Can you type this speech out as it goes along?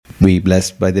Be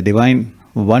blessed by the divine.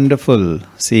 Wonderful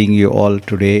seeing you all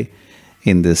today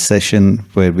in this session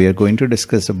where we are going to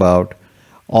discuss about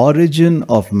origin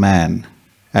of man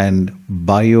and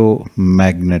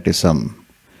biomagnetism.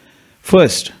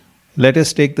 First, let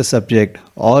us take the subject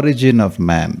origin of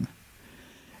man.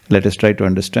 Let us try to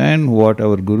understand what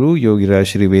our Guru Yogiraj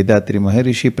Sri Vethathiri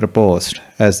Maharishi proposed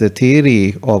as the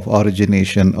theory of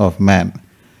origination of man.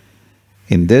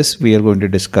 In this, we are going to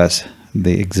discuss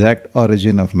the exact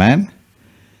origin of man,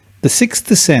 the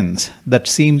sixth sense that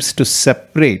seems to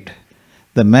separate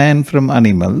the man from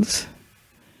animals,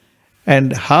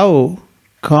 and how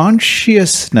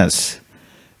consciousness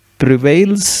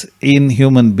prevails in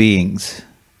human beings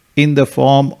in the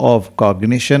form of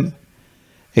cognition,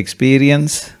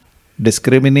 experience,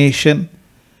 discrimination,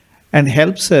 and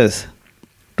helps us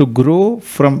to grow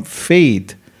from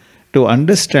faith to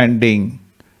understanding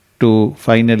to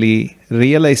finally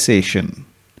realization.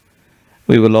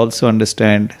 We will also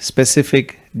understand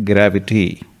specific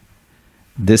gravity.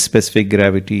 This specific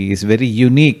gravity is very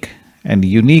unique and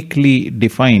uniquely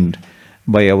defined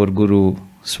by our Guru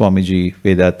Swamiji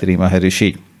Vethathiri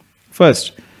Maharishi.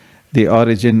 First, the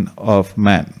origin of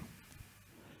man.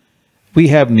 We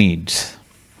have needs.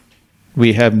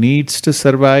 We have needs to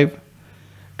survive,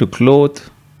 to clothe,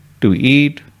 to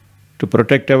eat, to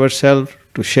protect ourselves,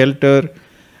 to shelter.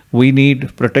 We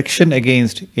need protection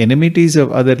against enmities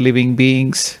of other living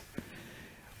beings.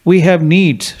 We have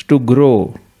needs to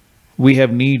grow. We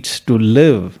have needs to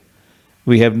live.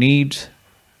 We have needs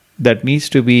that needs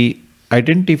to be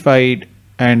identified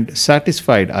and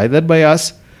satisfied either by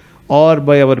us or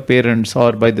by our parents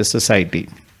or by the society.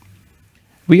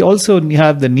 We also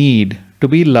have the need to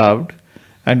be loved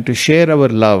and to share our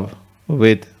love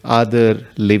with other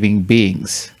living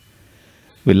beings.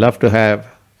 We love to have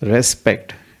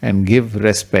respect and give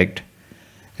respect.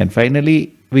 And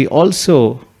finally, we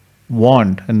also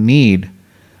want and need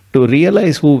to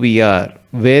realize who we are,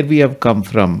 where we have come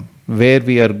from, where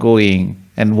we are going,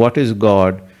 and what is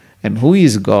God, and who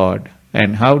is God,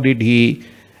 and how did He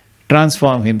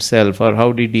transform Himself, or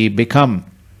how did He become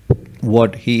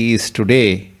what He is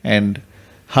today, and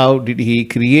how did He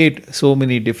create so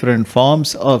many different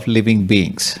forms of living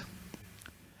beings.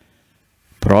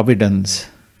 Providence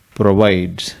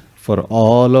provides for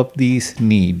all of these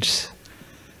needs.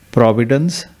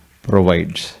 Providence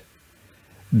provides.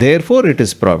 Therefore, it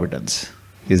is providence,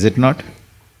 is it not?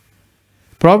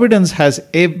 Providence has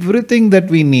everything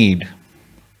that we need.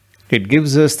 It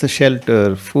gives us the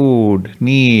shelter, food,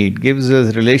 need, gives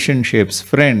us relationships,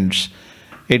 friends.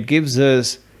 It gives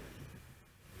us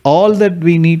all that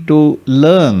we need to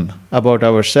learn about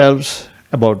ourselves,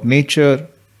 about nature,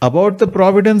 about the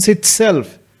providence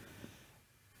itself.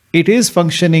 It is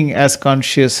functioning as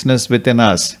consciousness within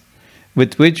us,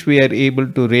 with which we are able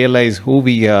to realize who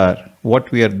we are, what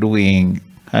we are doing,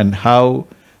 and how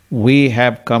we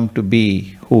have come to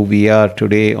be who we are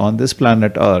today on this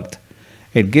planet Earth.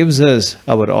 It gives us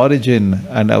our origin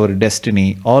and our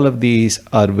destiny. All of these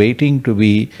are waiting to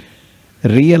be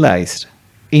realized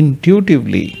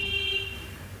intuitively.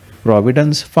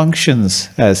 Providence functions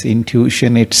as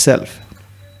intuition itself.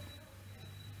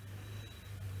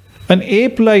 An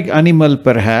ape-like animal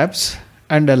perhaps,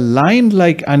 and a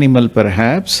lion-like animal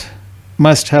perhaps,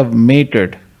 must have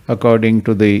mated according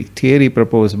to the theory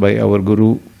proposed by our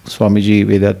Guru Swamiji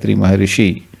Vethathiri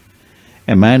Maharishi.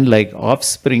 A man-like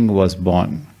offspring was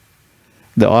born.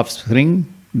 The offspring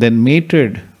then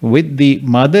mated with the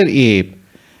mother ape,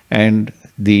 and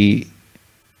the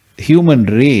human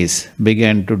race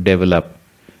began to develop.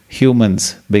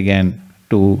 Humans began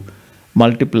to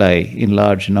multiply in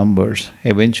large numbers.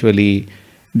 Eventually,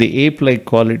 the ape-like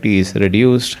qualities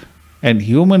reduced and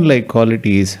human-like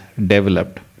qualities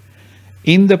developed.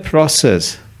 In the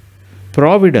process,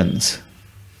 Providence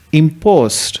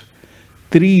imposed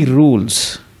 3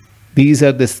 rules. These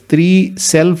are the 3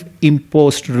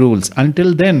 self-imposed rules.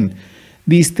 Until then,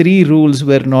 these 3 rules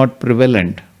were not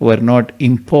prevalent, were not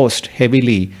imposed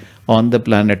heavily on the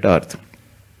planet Earth.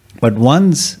 But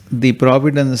once the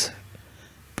Providence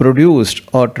produced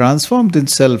or transformed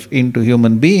itself into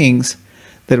human beings,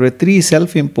 there were 3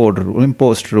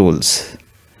 self-imposed rules.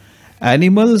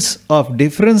 Animals of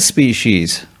different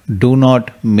species do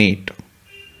not mate.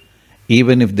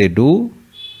 Even if they do,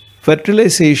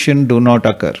 fertilization do not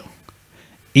occur.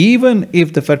 Even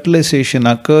if the fertilization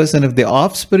occurs and if the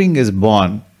offspring is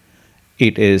born,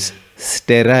 it is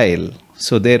sterile.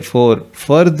 So therefore,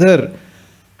 further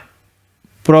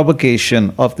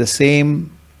propagation of the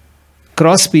same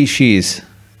cross species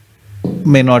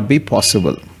may not be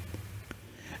possible.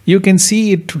 You can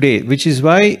see it today, which is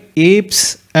why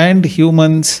apes and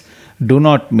humans do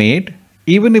not mate.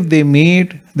 Even if they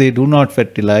mate, they do not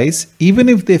fertilize. Even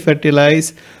if they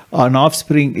fertilize, an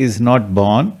offspring is not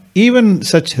born. Even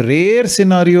such rare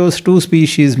scenarios, two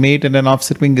species mate and an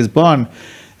offspring is born,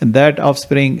 and that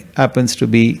offspring happens to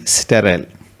be sterile.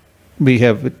 We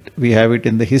have it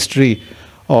in the history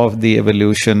of the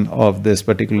evolution of this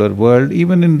particular world.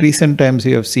 Even in recent times,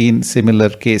 we have seen similar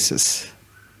cases.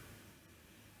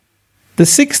 The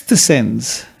sixth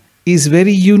sense is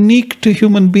very unique to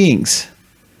human beings.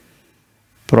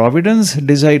 Providence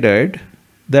decided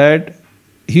that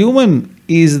human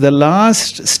is the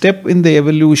last step in the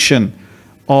evolution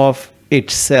of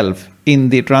itself, in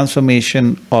the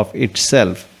transformation of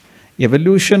itself.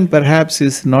 Evolution perhaps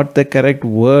is not the correct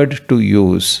word to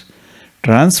use.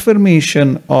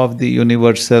 Transformation of the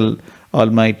universal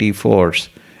almighty force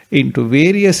into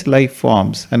various life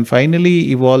forms and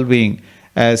finally evolving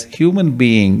as human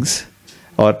beings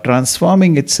or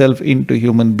transforming itself into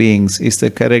human beings is the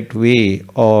correct way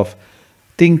of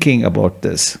thinking about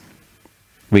this.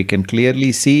 We can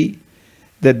clearly see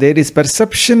that there is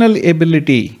perceptual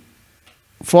ability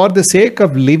for the sake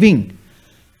of living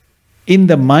in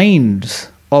the minds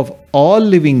of all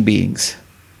living beings.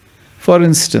 For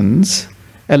instance,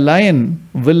 a lion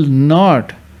will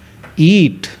not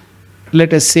eat,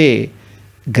 let us say,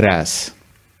 grass.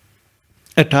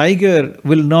 A tiger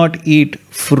will not eat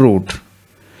fruit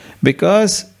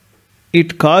because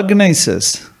it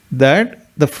cognizes that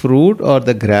the fruit or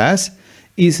the grass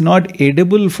is not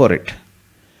edible for it.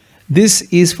 This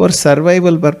is for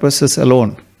survival purposes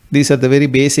alone. These are the very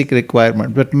basic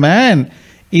requirements. But man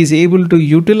is able to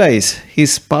utilize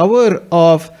his power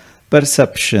of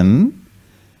perception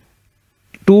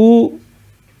to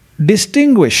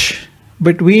distinguish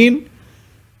between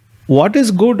what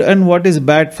is good and what is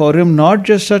bad for him, not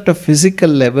just at a physical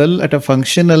level, at a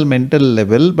functional mental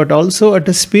level, but also at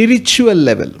a spiritual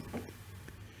level.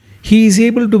 He is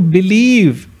able to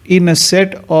believe in a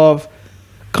set of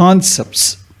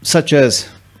concepts, such as,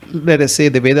 let us say,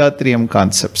 the Vedatriyam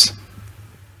concepts.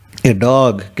 A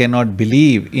dog cannot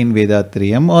believe in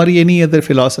Vedatriyam or any other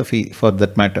philosophy for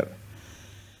that matter.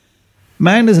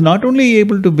 Man is not only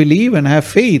able to believe and have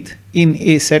faith in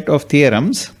a set of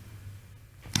theorems,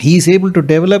 he is able to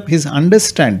develop his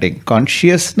understanding.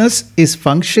 Consciousness is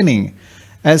functioning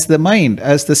as the mind,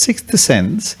 as the sixth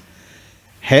sense,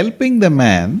 helping the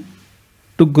man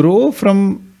to grow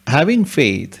from having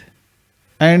faith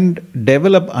and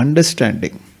develop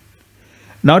understanding.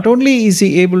 Not only is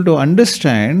he able to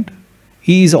understand,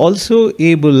 he is also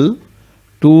able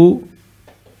to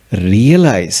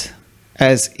realize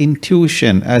as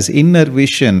intuition, as inner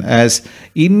vision, as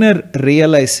inner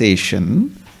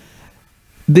realization,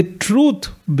 the truth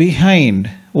behind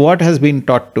what has been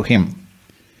taught to him.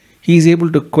 He is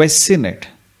able to question it.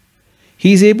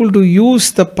 He is able to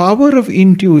use the power of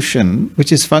intuition,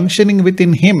 which is functioning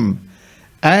within him,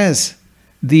 as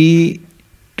the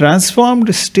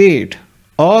transformed state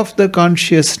of the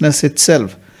consciousness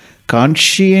itself.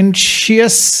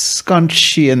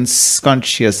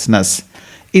 Consciousness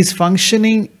is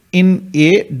functioning in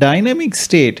a dynamic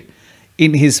state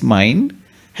in his mind,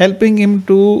 helping him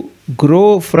to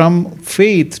grow from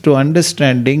faith to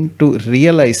understanding to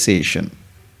realization.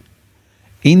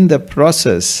 In the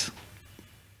process,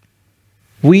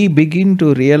 we begin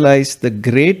to realize the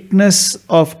greatness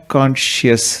of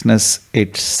consciousness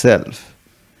itself.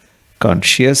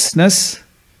 Consciousness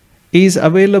is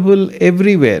available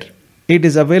everywhere. It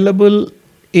is available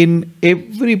in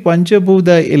every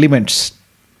Panchabhuta elements.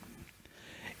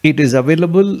 It is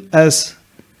available as,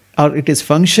 or it is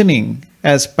functioning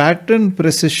as pattern,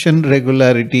 precision,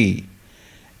 regularity,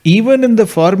 even in the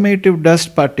formative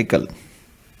dust particle.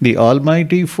 The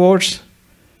almighty force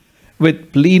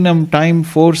with plenum, time,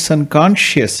 force and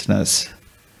consciousness,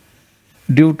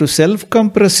 due to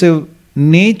self-compressive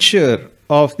nature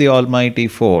of the almighty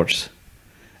force,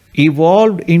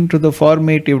 evolved into the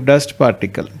formative dust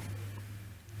particle.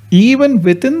 Even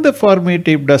within the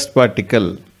formative dust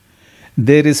particle,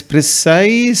 there is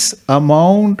precise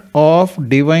amount of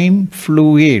divine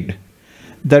fluid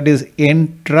that is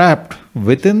entrapped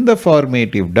within the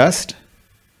formative dust.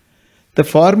 The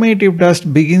formative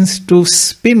dust begins to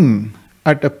spin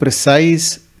at a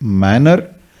precise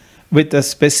manner with a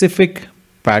specific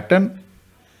pattern,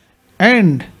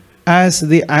 and as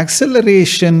the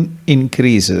acceleration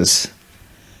increases,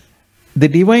 the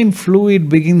divine fluid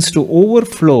begins to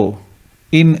overflow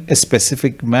in a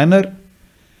specific manner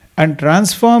and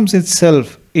transforms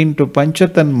itself into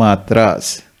Panchatan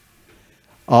Matras.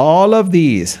 All of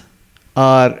these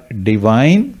are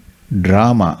divine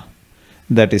drama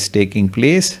that is taking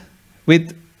place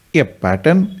with a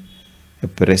pattern, a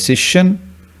precision,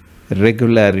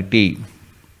 regularity.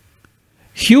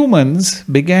 Humans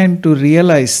began to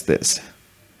realize this.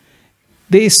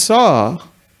 They saw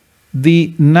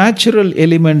the natural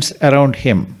elements around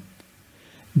him.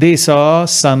 They saw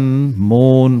sun,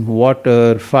 moon,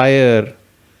 water, fire,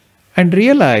 and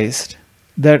realized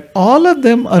that all of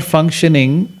them are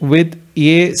functioning with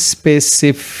a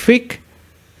specific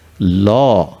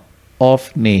law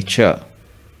of nature.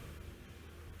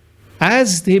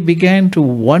 As they began to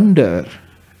wonder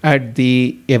at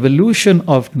the evolution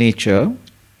of nature,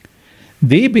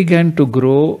 they began to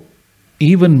grow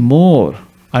even more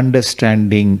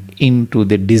understanding into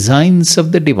the designs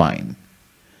of the divine.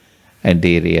 And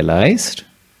they realized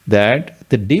that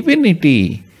the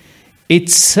divinity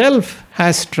itself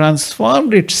has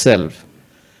transformed itself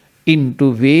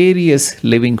into various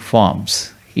living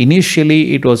forms.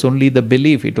 Initially, it was only the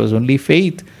belief, it was only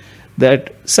faith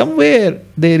that somewhere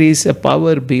there is a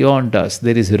power beyond us.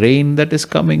 There is rain that is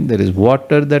coming, there is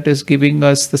water that is giving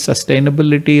us the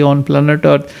sustainability on planet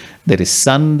Earth, there is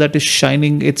sun that is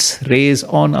shining its rays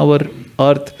on our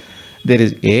earth, there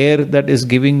is air that is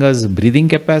giving us breathing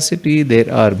capacity,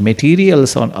 there are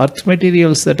materials on earth,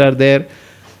 materials that are there.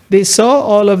 They saw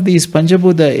all of these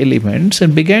Panchabhuta elements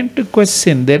and began to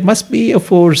question there must be a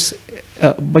force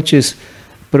which is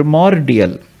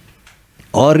primordial,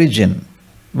 origin,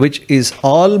 which is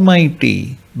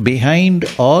almighty behind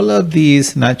all of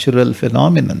these natural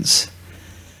phenomena.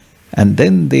 And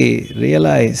then they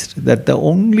realized that the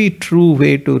only true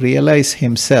way to realize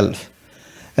himself,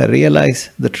 realize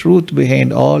the truth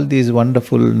behind all these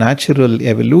wonderful natural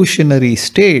evolutionary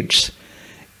states,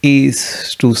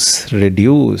 is to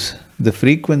reduce the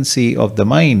frequency of the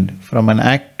mind from an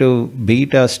active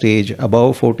beta stage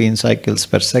above 14 cycles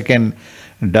per second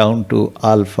down to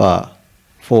alpha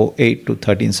 8 to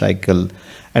 13 cycle,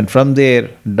 and from there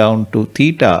down to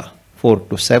theta 4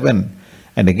 to 7,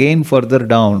 and again further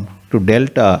down to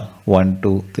delta 1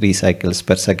 to 3 cycles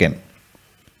per second.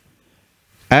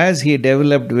 As he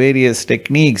developed various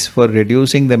techniques for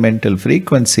reducing the mental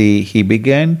frequency, he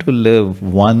began to live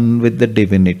one with the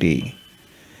divinity.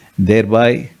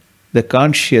 Thereby, the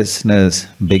consciousness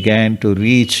began to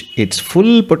reach its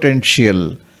full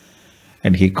potential,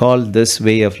 and he called this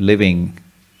way of living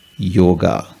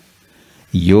yoga.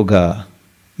 Yoga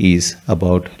is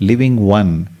about living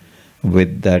one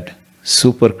with that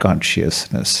super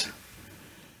consciousness.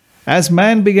 As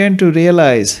man began to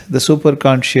realize the super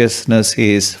consciousness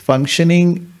is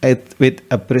functioning with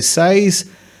a precise,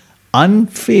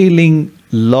 unfailing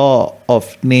law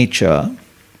of nature,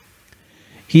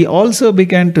 he also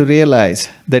began to realize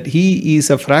that he is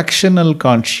a fractional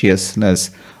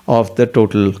consciousness of the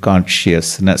total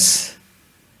consciousness.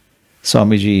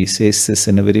 Swamiji says this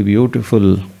in a very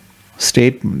beautiful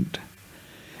statement.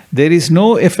 There is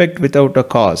no effect without a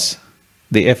cause.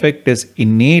 The effect is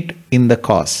innate in the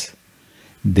cause.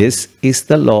 This is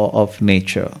the law of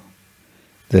nature.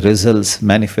 The results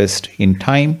manifest in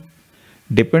time,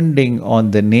 depending on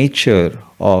the nature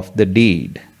of the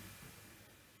deed.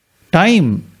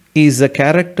 Time is a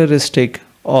characteristic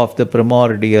of the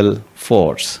primordial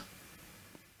force.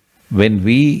 When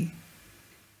we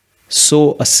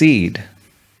sow a seed,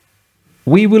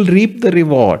 we will reap the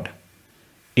reward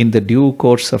in the due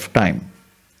course of time.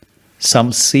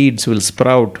 Some seeds will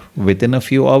sprout within a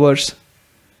few hours,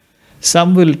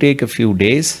 some will take a few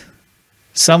days,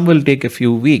 some will take a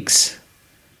few weeks.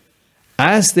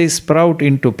 As they sprout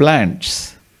into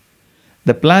plants,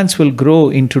 the plants will grow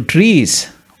into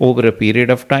trees over a period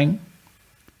of time,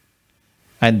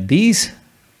 and these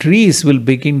trees will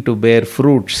begin to bear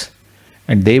fruits,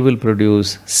 and they will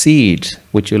produce seeds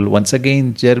which will once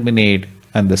again germinate,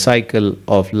 and the cycle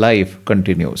of life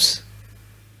continues.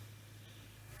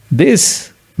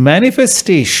 This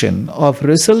manifestation of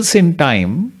results in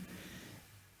time,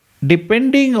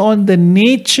 depending on the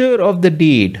nature of the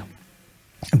deed,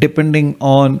 depending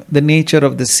on the nature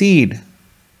of the seed,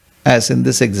 as in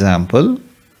this example,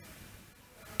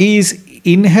 is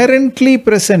inherently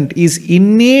present, is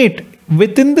innate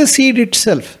within the seed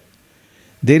itself.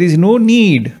 There is no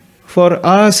need for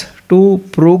us to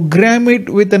program it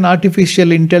with an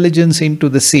artificial intelligence into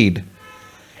the seed.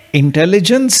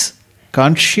 Intelligence,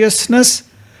 consciousness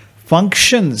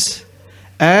functions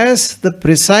as the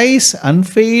precise,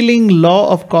 unfailing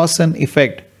law of cause and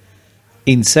effect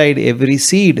inside every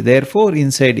seed. Therefore,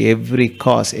 inside every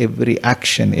cause, every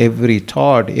action, every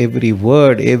thought, every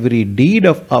word, every deed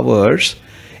of ours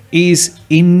is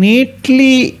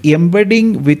innately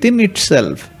embedding within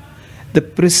itself the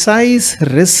precise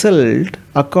result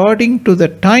according to the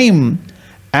time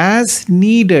as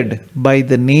needed by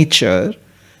the nature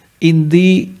in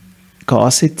the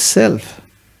cause itself.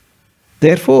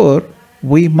 Therefore,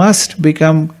 we must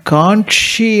become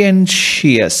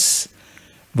conscientious.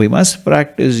 We must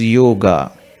practice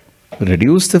yoga,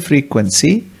 reduce the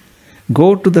frequency,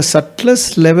 go to the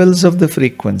subtlest levels of the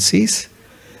frequencies,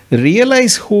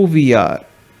 realize who we are,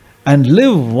 and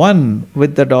live one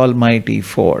with that almighty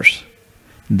force.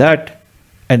 That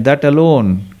and that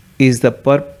alone is the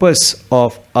purpose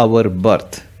of our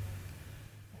birth.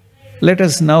 Let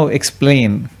us now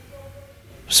explain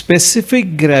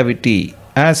specific gravity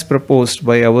as proposed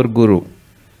by our Guru.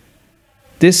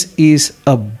 This is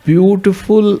a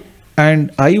beautiful,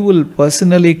 and I do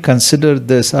personally consider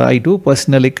this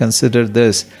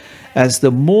as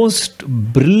the most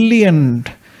brilliant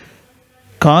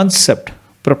concept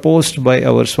proposed by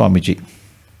our Swamiji.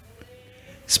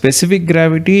 Specific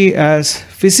gravity, as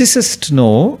physicists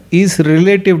know, is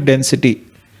relative density.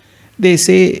 They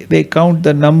say they count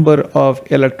the number of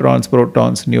electrons,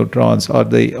 protons, neutrons, or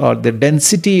the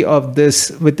density of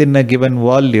this within a given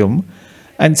volume,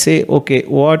 and say, okay,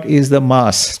 what is the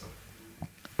mass?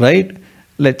 Right?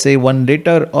 Let's say 1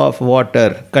 liter of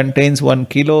water contains 1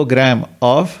 kilogram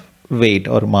of weight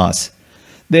or mass.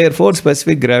 Therefore,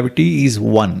 specific gravity is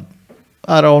 1,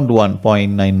 around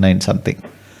 1.99 something.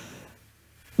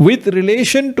 With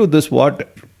relation to the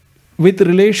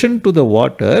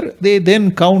water, they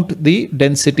then count the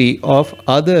density of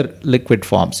other liquid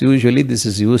forms. Usually this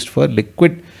is used for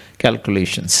liquid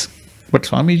calculations. But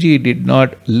Swamiji did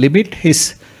not limit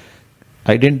his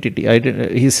identity,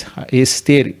 his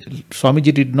theory.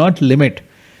 Swamiji did not limit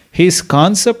his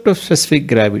concept of specific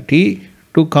gravity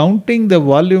to counting the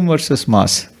volume versus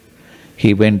mass.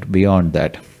 He went beyond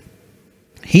that.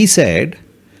 He said,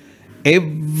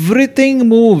 everything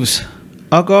moves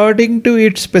according to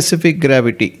its specific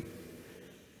gravity.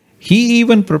 He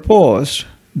even proposed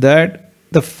that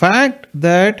the fact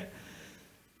that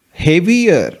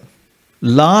heavier,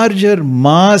 larger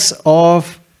mass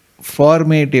of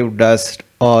formative dust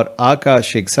or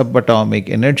akashic subatomic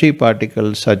energy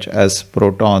particles such as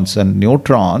protons and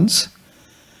neutrons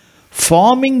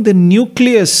forming the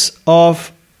nucleus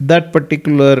of that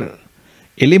particular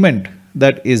element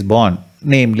that is born,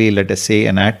 namely, let us say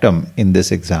an atom in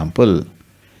this example,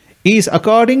 is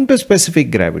according to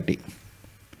specific gravity.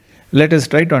 Let us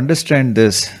try to understand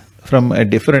this from a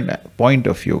different point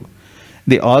of view.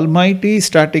 The almighty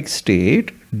static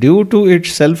state, due to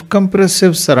its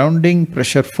self-compressive surrounding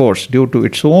pressure force, due to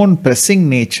its own pressing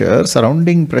nature,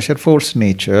 surrounding pressure force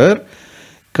nature,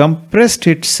 compressed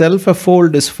itself, a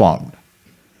fold is formed.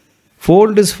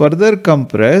 Fold is further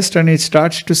compressed and it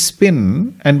starts to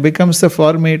spin and becomes the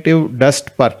formative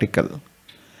dust particle.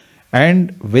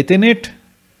 And within it,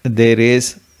 there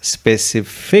is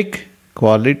specific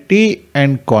quality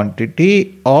and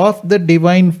quantity of the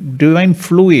divine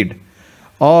fluid,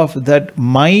 of that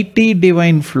mighty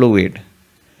divine fluid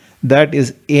that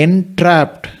is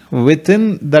entrapped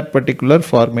within that particular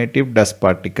formative dust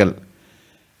particle.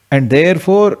 And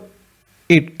therefore,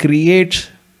 it creates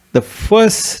the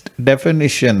first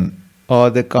definition or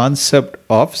the concept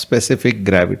of specific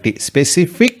gravity.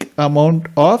 Specific amount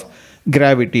of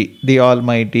gravity, the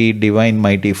almighty divine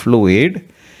mighty fluid,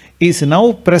 is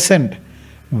now present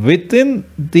within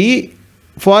the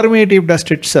formative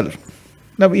dust itself.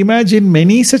 Now imagine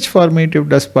many such formative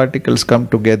dust particles come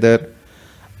together.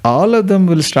 All of them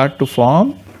will start to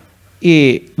form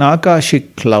an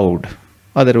akashic cloud,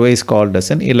 otherwise called as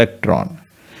an electron.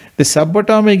 The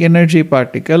subatomic energy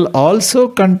particle also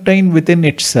contains within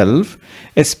itself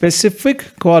a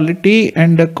specific quality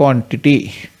and a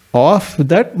quantity of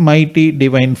that mighty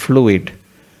divine fluid.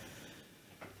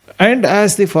 And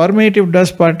as the formative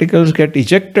dust particles get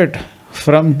ejected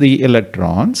from the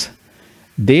electrons,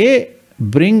 they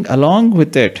bring along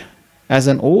with it, as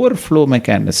an overflow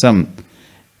mechanism,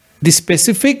 the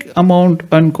specific amount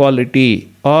and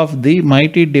quality of the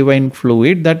mighty divine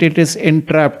fluid that it is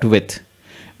entrapped with,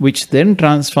 which then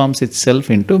transforms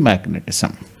itself into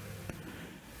magnetism.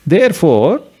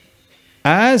 Therefore,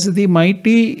 as the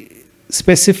mighty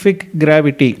specific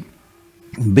gravity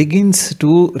begins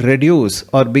to reduce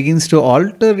or begins to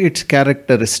alter its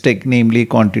characteristic, namely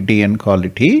quantity and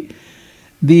quality,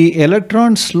 the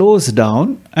electron slows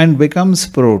down and becomes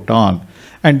proton,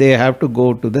 and they have to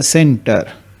go to the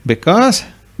center because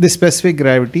the specific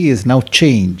gravity is now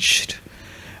changed.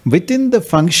 Within the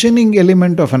functioning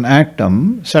element of an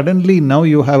atom, suddenly now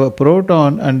you have a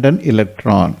proton and an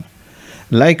electron.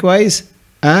 Likewise,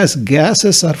 as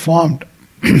gases are formed,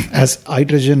 as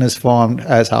hydrogen is formed,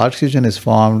 as oxygen is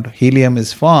formed, helium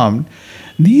is formed,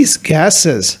 these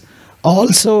gases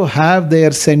also have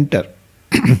their center.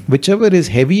 Whichever is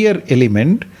heavier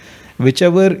element,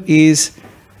 whichever is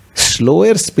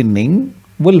slower spinning,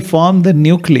 will form the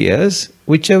nucleus,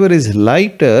 whichever is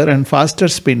lighter and faster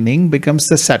spinning becomes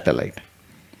the satellite.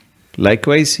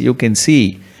 Likewise, you can see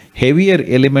heavier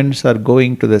elements are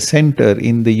going to the center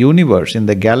in the universe, in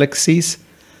the galaxies,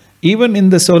 even in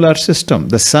the solar system.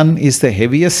 The sun is the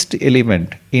heaviest element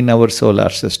in our solar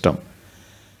system.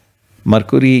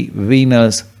 Mercury,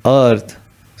 Venus, Earth,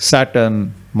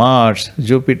 Saturn, Mars,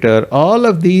 Jupiter, all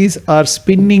of these are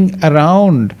spinning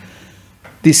around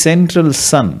the central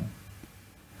sun.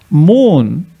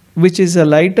 Moon, which is a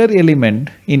lighter element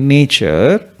in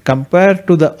nature compared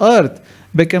to the Earth,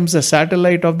 becomes a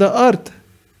satellite of the Earth.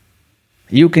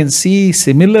 You can see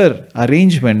similar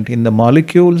arrangement in the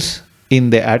molecules, in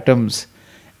the atoms,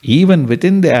 even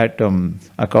within the atom,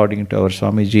 according to our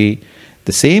Swamiji,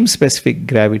 the same specific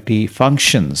gravity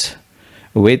functions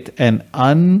with an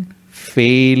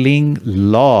unfailing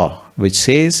law which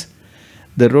says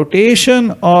the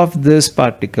rotation of these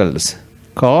particles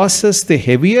causes the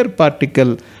heavier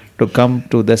particle to come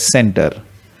to the center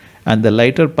and the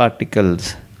lighter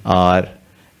particles are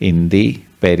in the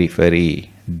periphery.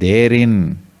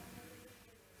 Therein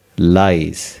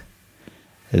lies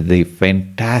the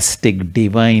fantastic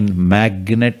divine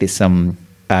magnetism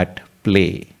at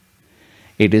play.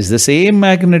 It is the same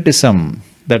magnetism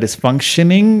that is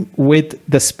functioning with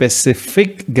the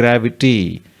specific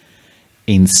gravity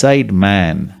inside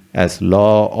man as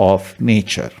law of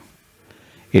nature.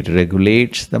 It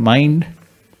regulates the mind,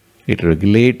 it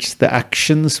regulates the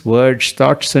actions, words,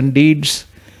 thoughts, and deeds.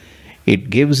 It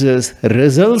gives us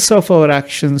results of our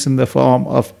actions in the form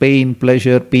of pain,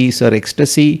 pleasure, peace, or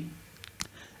ecstasy.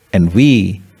 And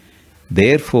we,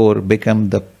 therefore, become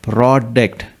the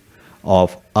product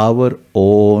of our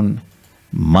own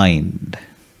mind.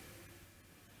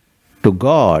 To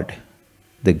God,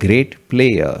 the great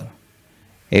player,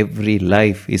 every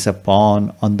life is a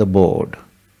pawn on the board.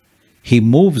 He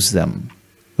moves them,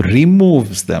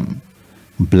 removes them,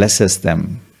 blesses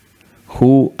them.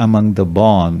 Who among the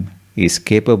born is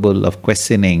capable of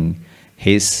questioning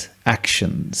his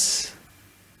actions?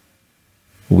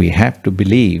 We have to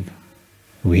believe,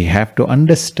 we have to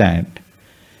understand,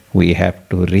 we have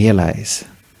to realize.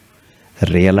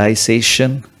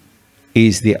 Realization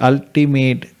is the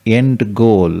ultimate end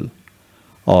goal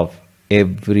of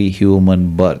every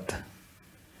human birth.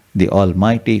 The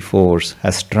Almighty Force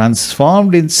has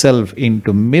transformed itself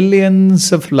into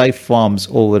millions of life forms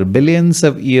over billions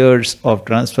of years of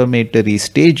transformatory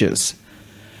stages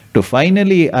to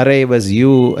finally arrive as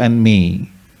you and me.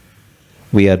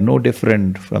 We are no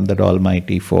different from that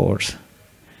Almighty Force.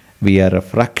 We are a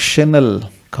fractional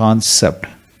concept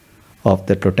of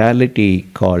the totality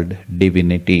called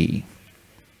divinity.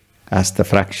 As the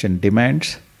fraction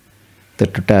demands, the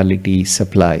totality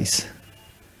supplies.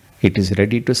 It is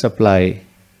ready to supply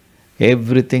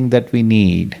everything that we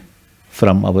need,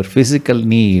 from our physical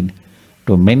need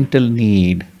to mental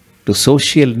need to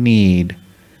social need,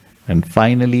 and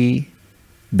finally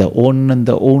the one and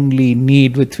the only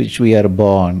need with which we are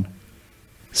born,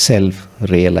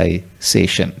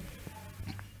 self-realization.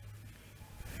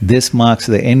 This marks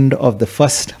the end of the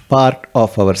first part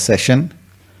of our session.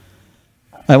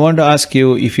 I want to ask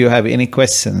you, if you have any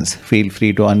questions, feel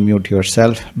free to unmute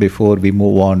yourself before we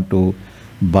move on to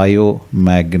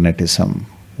biomagnetism.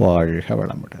 வாழ்க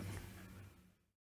வளமுடன்.